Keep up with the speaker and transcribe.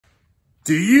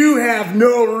Do you have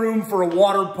no room for a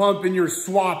water pump in your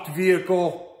swapped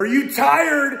vehicle? Are you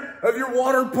tired of your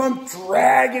water pump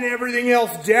dragging everything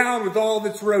else down with all of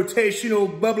its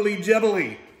rotational bubbly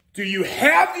jubbly? Do you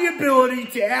have the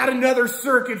ability to add another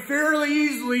circuit fairly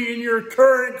easily in your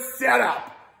current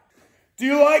setup? Do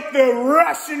you like the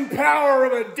rushing power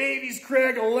of a Davies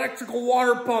electrical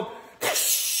water pump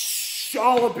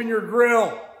all up in your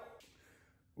grill?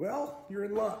 Well, you're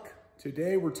in luck.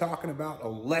 Today we're talking about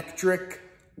electric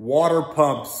water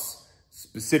pumps,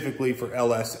 specifically for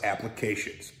LS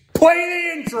applications. Play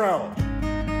the intro!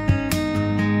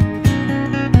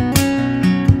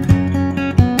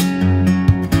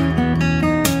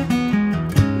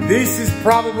 This is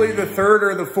probably the third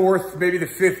or the fourth, maybe the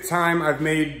fifth time I've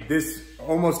made this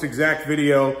almost exact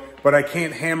video, but I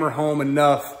can't hammer home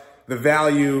enough the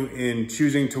value in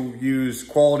choosing to use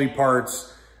quality parts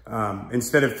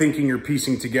instead of thinking you're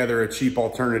piecing together a cheap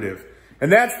alternative.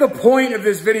 And that's the point of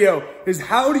this video, is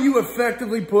how do you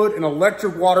effectively put an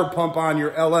electric water pump on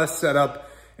your LS setup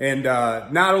and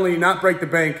not only not break the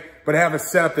bank, but have a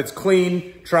setup that's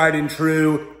clean, tried and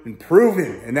true, and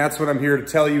proven. And that's what I'm here to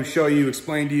tell you, show you,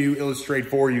 explain to you, illustrate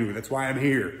for you. That's why I'm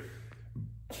here,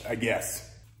 I guess.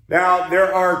 Now,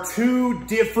 there are two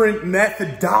different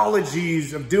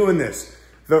methodologies of doing this.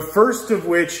 The first of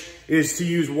which is to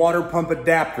use water pump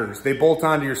adapters. They bolt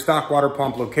onto your stock water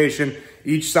pump location.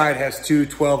 Each side has two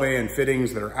 12AN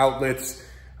fittings that are outlets.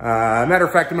 Matter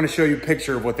of fact, I'm gonna show you a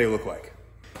picture of what they look like.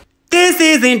 This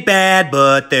isn't bad,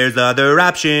 but there's other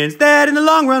options that in the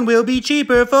long run will be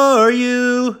cheaper for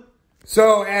you.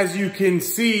 So as you can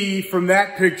see from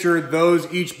that picture, those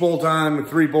each bolt on with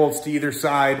 3 bolts to either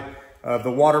side of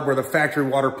the water where the factory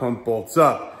water pump bolts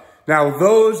up. Now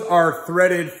those are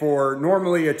threaded for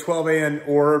normally a 12AN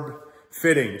orb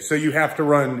fitting. So you have to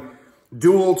run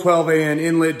dual 12AN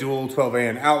inlet, dual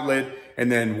 12AN outlet,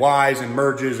 and then Ys and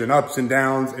merges and ups and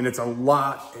downs. And it's a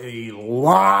lot.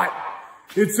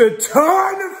 It's a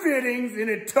ton of fittings and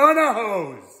a ton of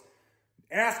hose.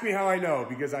 Ask me how I know,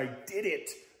 because I did it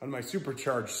on my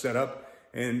supercharged setup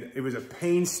and it was a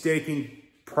painstaking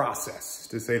process,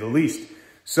 to say the least.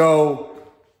 So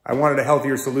I wanted a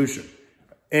healthier solution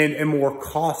and a more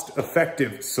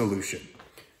cost-effective solution.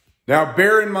 Now,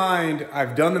 bear in mind,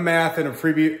 I've done the math in a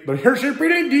previous,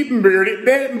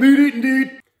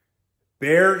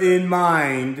 bear in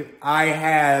mind, I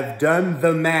have done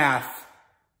the math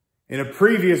in a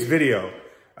previous video.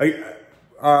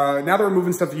 Now that we're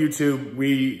moving stuff to YouTube,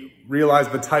 we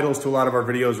realized the titles to a lot of our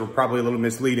videos were probably a little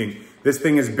misleading. This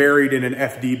thing is buried in an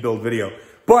FD build video.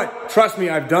 But trust me,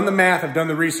 I've done the math, I've done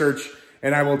the research,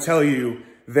 and I will tell you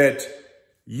that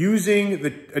using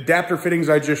the adapter fittings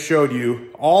I just showed you,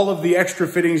 all of the extra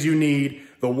fittings you need,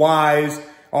 the Ys,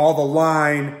 all the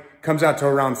line, comes out to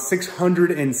around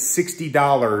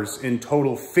 $660 in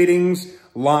total fittings,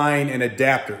 line, and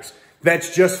adapters.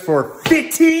 That's just for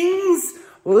fittings,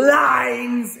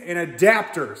 lines, and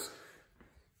adapters.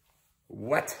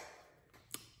 What?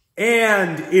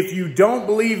 And if you don't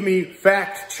believe me,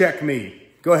 fact check me.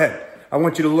 Go ahead. I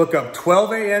want you to look up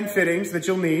 12AN fittings that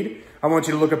you'll need. I want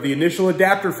you to look up the initial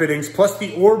adapter fittings, plus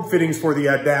the orb fittings for the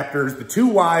adapters, the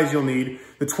 2 Ys you'll need,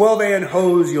 the 12AN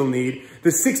hose you'll need, the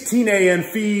 16AN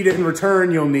feed and return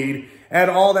you'll need. Add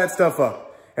all that stuff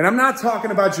up. And I'm not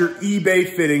talking about your eBay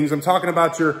fittings. I'm talking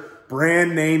about your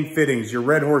brand name fittings, your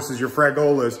Red Horses, your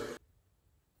Fragolas.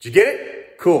 Did you get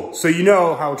it? Cool. So you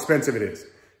know how expensive it is.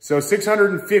 So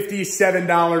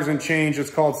 $657 and change.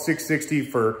 It's called $660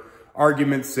 for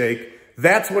argument's sake.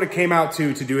 That's what it came out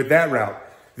to do it that route.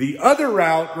 The other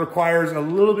route requires a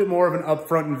little bit more of an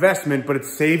upfront investment, but it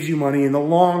saves you money in the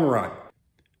long run.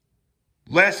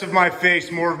 Less of my face,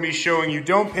 more of me showing you.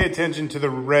 Don't pay attention to the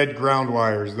red ground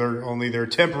wires. They're only there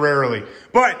temporarily.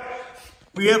 But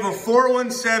we have a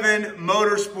 417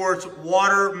 Motorsports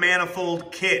water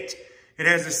manifold kit. It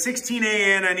has a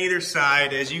 16AN on either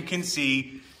side, as you can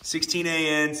see,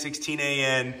 16AN,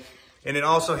 16AN. And it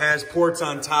also has ports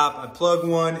on top. I plug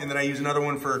one, and then I use another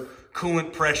one for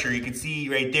coolant pressure. You can see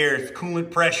right there, it's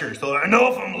coolant pressure. So I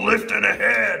know if I'm lifting a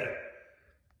head.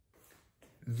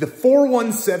 The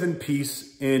 417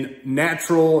 piece in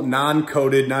natural,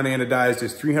 non-coated, non-anodized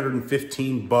is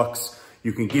 $315.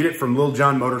 You can get it from Lil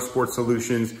John Motorsport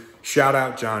Solutions. Shout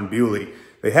out John Bewley.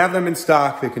 They have them in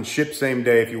stock. They can ship same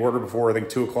day if you order before, I think,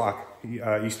 2 o'clock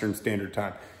Eastern Standard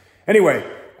Time. Anyway,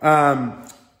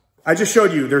 I just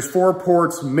showed you there's 4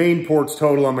 ports, main ports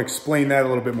total. I'm gonna explain that a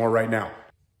little bit more right now.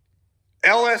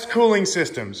 LS cooling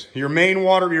systems, your main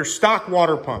water, your stock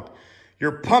water pump.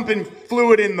 You're pumping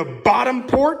fluid in the bottom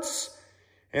ports,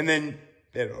 and then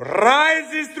it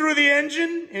rises through the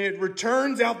engine and it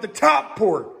returns out the top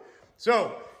port.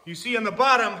 So you see on the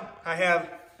bottom, I have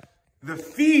the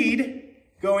feed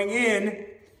going in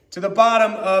to the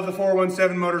bottom of the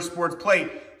 417 Motorsports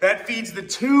plate. That feeds the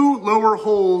two lower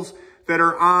holes that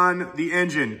are on the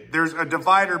engine. There's a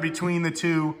divider between the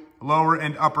two, lower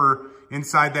and upper,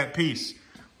 inside that piece.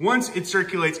 Once it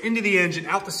circulates into the engine,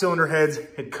 out the cylinder heads,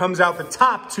 it comes out the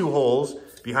top two holes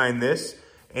behind this,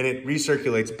 and it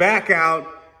recirculates back out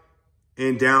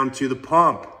and down to the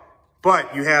pump.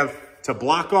 But you have to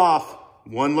block off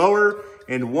one lower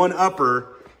and one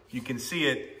upper. You can see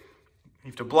it. You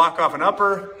have to block off an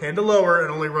upper and a lower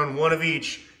and only run one of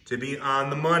each to be on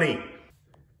the money.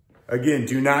 Again,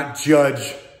 do not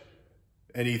judge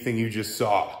anything you just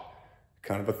saw.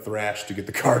 Kind of a thrash to get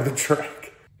the car to the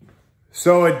track.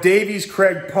 So a Davies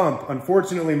Craig pump.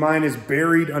 Unfortunately, mine is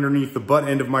buried underneath the butt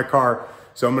end of my car.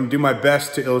 So I'm gonna do my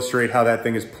best to illustrate how that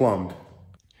thing is plumbed.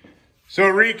 So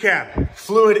recap,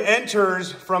 fluid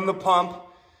enters from the pump,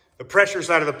 the pressure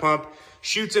side of the pump,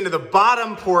 shoots into the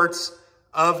bottom ports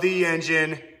of the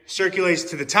engine, circulates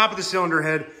to the top of the cylinder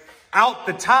head, out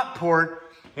the top port,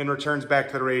 and returns back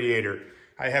to the radiator.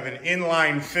 I have an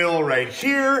inline fill right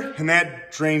here, and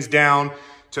that drains down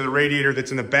to the radiator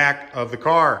that's in the back of the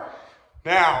car.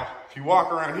 Now, if you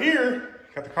walk around here,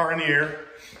 got the car in the air,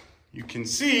 you can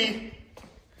see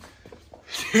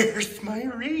there's my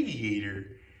radiator.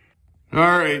 All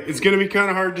right, it's gonna be kind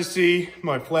of hard to see.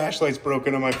 My flashlight's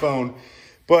broken on my phone,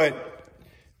 but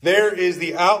there is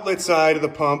the outlet side of the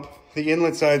pump. The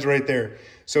inlet side's right there.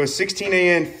 So a 16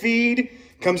 AN feed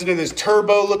comes into this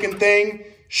turbo looking thing,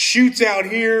 shoots out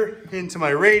here into my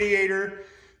radiator,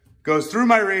 goes through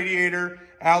my radiator,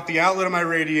 out the outlet of my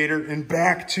radiator, and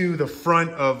back to the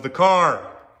front of the car.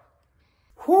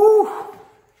 Whew.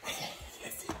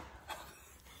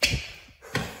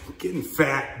 Getting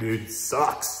fat, dude,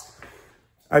 sucks.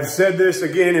 I've said this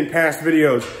again in past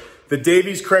videos. The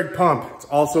Davies Craig pump, it's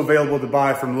also available to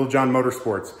buy from Little John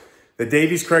Motorsports. The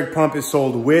Davies Craig pump is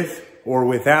sold with or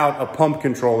without a pump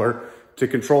controller to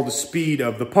control the speed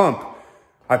of the pump.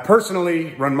 I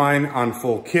personally run mine on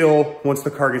full kill. Once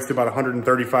the car gets to about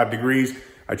 135 degrees,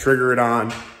 I trigger it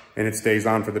on and it stays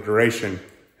on for the duration.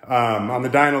 On the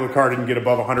dyno, the car didn't get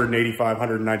above 185,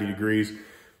 190 degrees,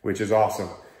 which is awesome.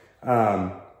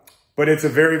 But it's a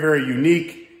very, very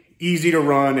unique, easy to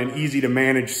run and easy to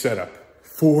manage setup,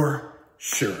 for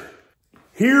sure.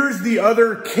 Here's the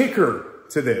other kicker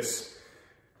to this.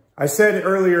 I said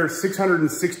earlier,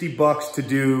 660 bucks to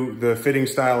do the fitting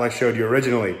style I showed you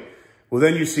originally. Well,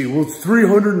 then you see, well, it's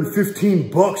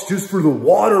 315 bucks just for the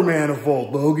water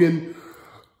manifold, Logan.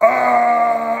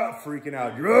 Freaking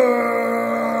out.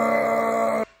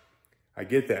 I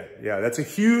get that. Yeah, that's a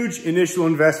huge initial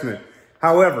investment.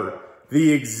 However,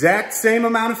 the exact same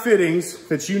amount of fittings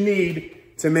that you need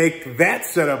to make that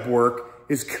setup work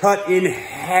is cut in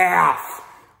half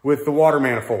with the water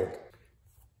manifold.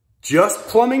 Just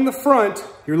plumbing the front,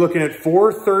 you're looking at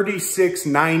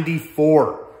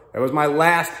 $436.94. That was my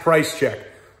last price check.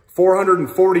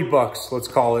 440 bucks, let's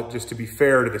call it, just to be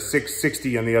fair to the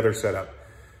 660 on the other setup.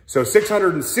 So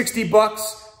 660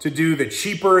 bucks to do the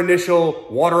cheaper initial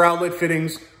water outlet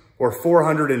fittings, or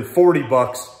 440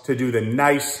 bucks to do the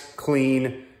nice,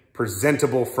 clean,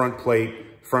 presentable front plate,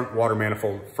 front water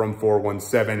manifold from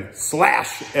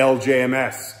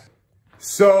 417/LJMS.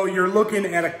 So you're looking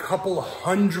at a couple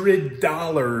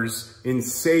 $100 in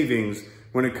savings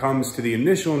when it comes to the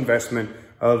initial investment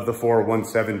of the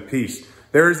 417 piece.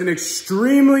 There is an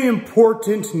extremely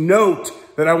important note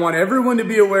that I want everyone to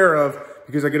be aware of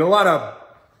because I get a lot of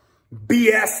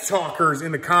BS talkers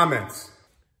in the comments.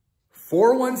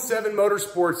 417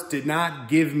 Motorsports did not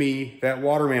give me that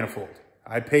water manifold.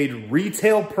 I paid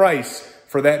retail price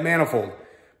for that manifold.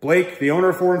 Blake, the owner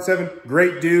of 417,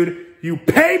 great dude. You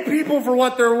pay people for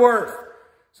what they're worth.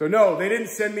 So no, they didn't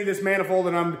send me this manifold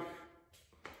and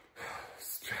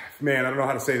man, I don't know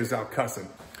how to say this without cussing.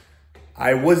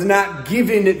 I was not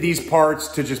given these parts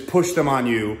to just push them on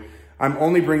you. I'm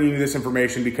only bringing you this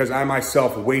information because I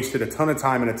myself wasted a ton of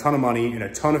time and a ton of money and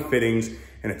a ton of fittings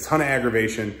and a ton of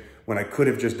aggravation when I could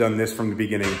have just done this from the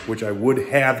beginning, which I would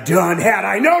have done had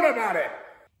I known about it.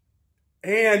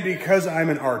 And because I'm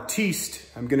an artiste,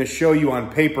 I'm gonna show you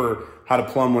on paper how to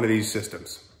plumb one of these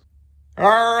systems.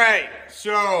 All right,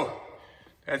 so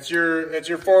that's your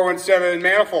 417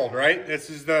 manifold, right? This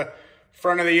is the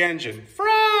front of the engine.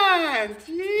 Front,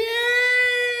 yay!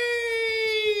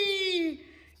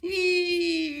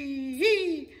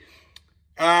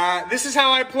 This is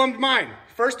how I plumbed mine.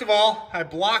 First of all, I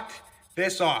blocked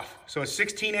this off. So a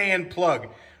 16 AN plug.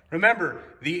 Remember,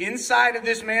 the inside of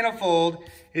this manifold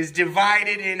is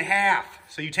divided in half.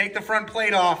 So you take the front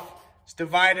plate off, it's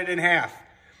divided in half.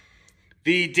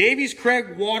 the Davies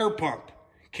Craig water pump,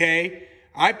 okay?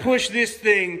 I push this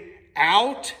thing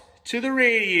out to the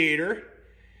radiator,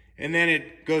 and then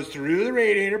it goes through the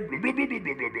radiator,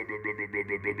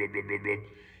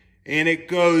 and it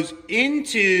goes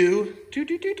into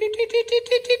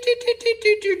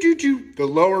the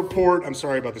lower port. I'm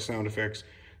sorry about the sound effects.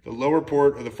 The lower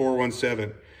port of the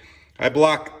 417. I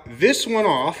block this one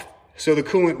off so the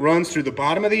coolant runs through the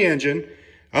bottom of the engine,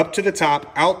 up to the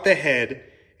top, out the head,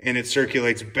 and it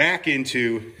circulates back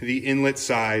into the inlet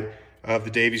side of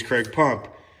the Davies Craig pump.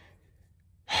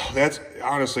 That's,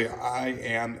 honestly, I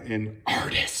am an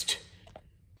artist.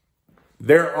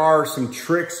 There are some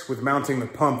tricks with mounting the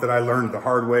pump that I learned the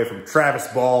hard way from Travis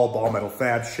Ball Metal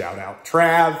Fabs, shout out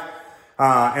Trav,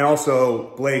 and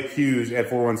also Blake Hughes at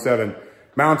 417.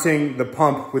 Mounting the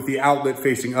pump with the outlet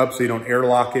facing up so you don't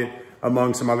airlock it,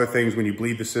 among some other things when you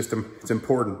bleed the system, it's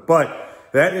important. But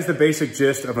that is the basic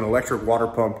gist of an electric water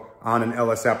pump on an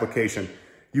LS application.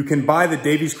 You can buy the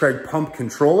Davies Craig pump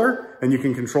controller and you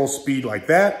can control speed like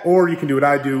that, or you can do what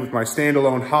I do with my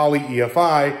standalone Holley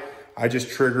EFI. I just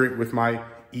trigger it with my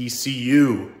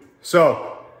ECU.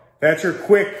 So that's your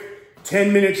quick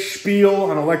 10-minute spiel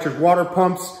on electric water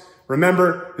pumps.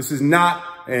 Remember, this is not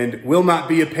and will not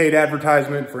be a paid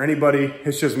advertisement for anybody.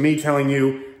 It's just me telling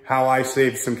you how I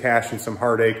saved some cash and some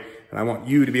heartache, and I want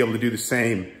you to be able to do the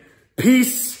same.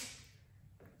 Peace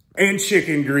and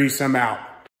chicken grease. I'm out.